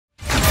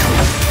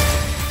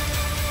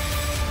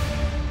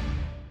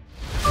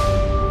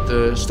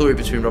The story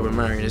between Rob and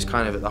Marion is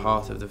kind of at the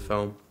heart of the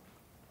film,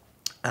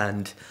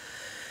 and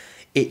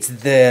it's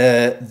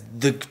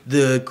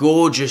the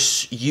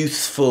gorgeous,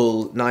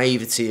 youthful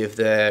naivety of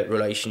their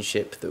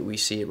relationship that we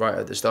see right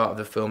at the start of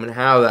the film, and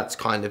how that's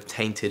kind of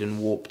tainted and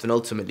warped and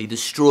ultimately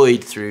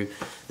destroyed through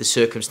the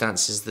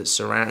circumstances that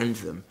surround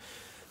them.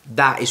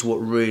 That is what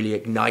really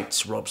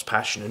ignites Rob's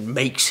passion and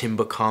makes him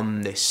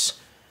become this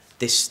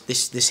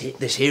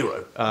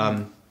hero.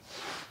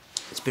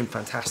 It's been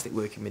fantastic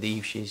working with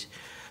Eve. She's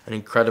an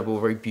incredible,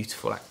 very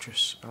beautiful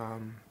actress.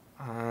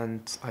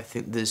 And I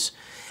think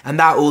and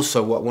that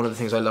also, one of the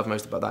things I love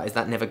most about that is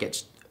that never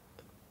gets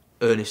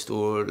earnest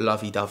or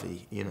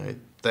lovey-dovey, you know.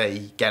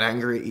 They get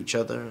angry at each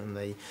other and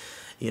they,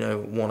 you know,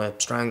 want to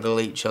strangle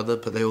each other,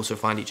 but they also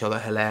find each other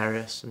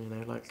hilarious, and, you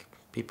know, like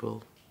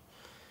people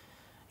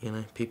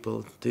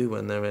do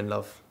when they're in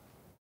love.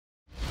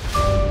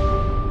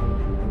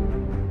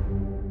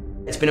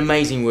 It's been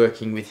amazing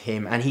working with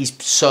him, and he's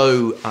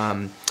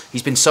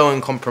been so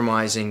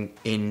uncompromising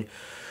in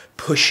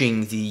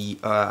pushing the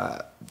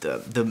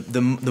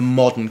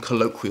modern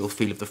colloquial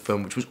feel of the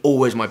film, which was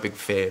always my big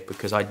fear,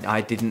 because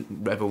I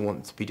didn't ever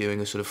want to be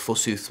doing a sort of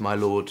forsooth my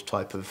lord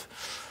type of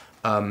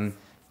Robin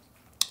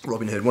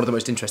Hood. One of the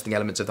most interesting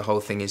elements of the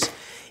whole thing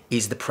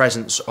is the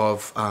presence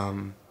of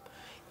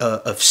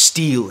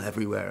steel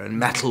everywhere and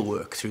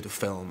metalwork through the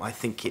film. I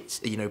think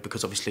it's, you know,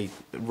 because obviously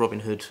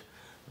Robin Hood,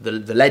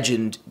 the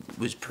legend,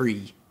 was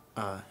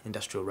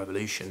pre-Industrial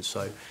Revolution,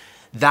 so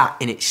that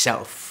in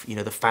itself, you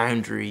know, the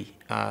foundry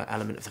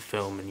element of the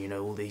film, and, you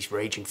know, all these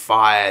raging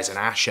fires and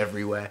ash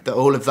everywhere, that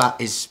all of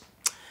that is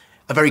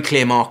a very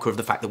clear marker of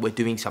the fact that we're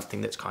doing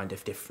something that's kind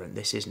of different.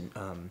 This isn't,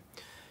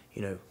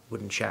 you know,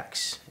 wooden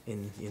shacks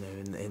in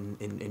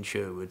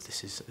Sherwood.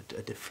 This is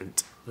a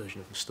different version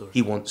of the story.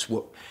 He wants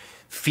what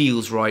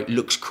feels right,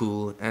 looks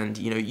cool, and,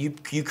 you know, you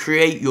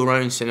create your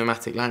own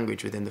cinematic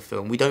language within the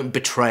film. We don't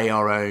betray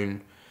our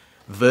own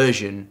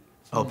version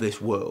of this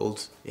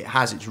world. It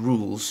has its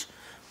rules,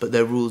 but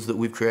they're rules that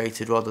we've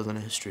created rather than a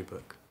history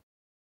book.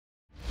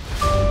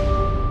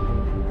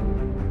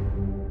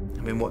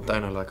 I mean, what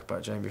don't I like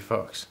about Jamie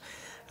Foxx?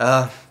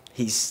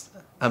 He's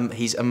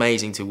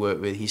amazing to work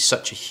with. He's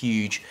such a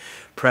huge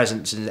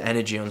presence and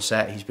energy on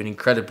set. He's been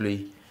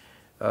incredibly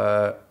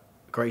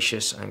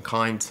gracious and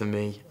kind to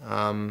me,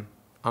 and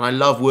I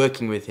love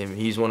working with him.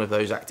 He's one of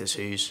those actors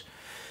who's,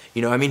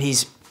 you know, I mean,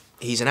 he's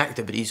an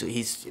actor, but he's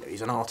you know,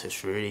 he's an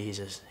artist, really. He's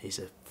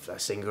a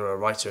singer, a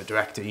writer, a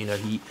director. You know,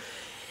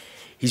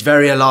 he's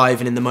very alive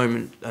and in the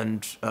moment,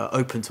 and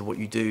open to what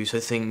you do. So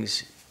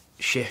things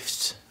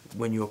shift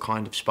when you're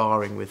kind of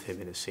sparring with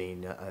him in a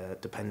scene,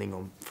 depending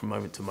on from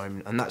moment to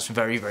moment, and that's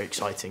very, very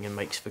exciting and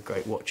makes for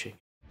great watching.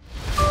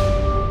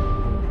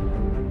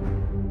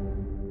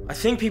 I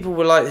think people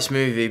will like this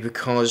movie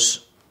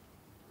because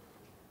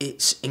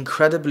it's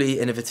incredibly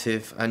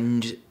innovative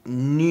and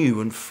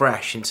new and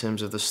fresh in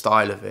terms of the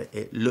style of it.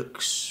 It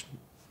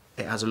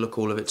has a look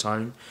all of its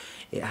own.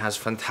 It has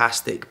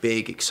fantastic,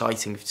 big,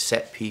 exciting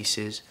set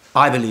pieces.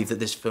 I believe that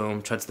this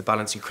film treads the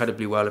balance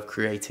incredibly well of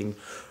creating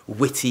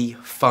witty,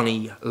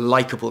 funny,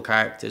 likeable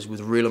characters with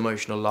real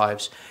emotional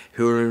lives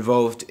who are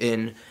involved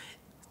in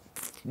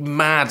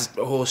mad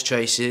horse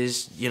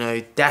chases, you know,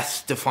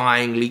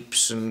 death-defying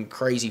leaps and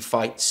crazy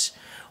fights,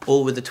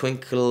 all with a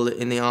twinkle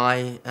in the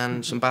eye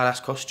and some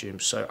badass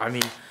costumes. So, I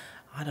mean,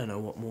 I don't know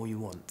what more you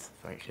want,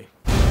 frankly.